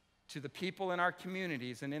to the people in our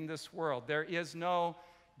communities and in this world. There is no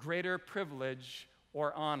greater privilege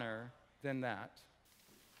or honor than that.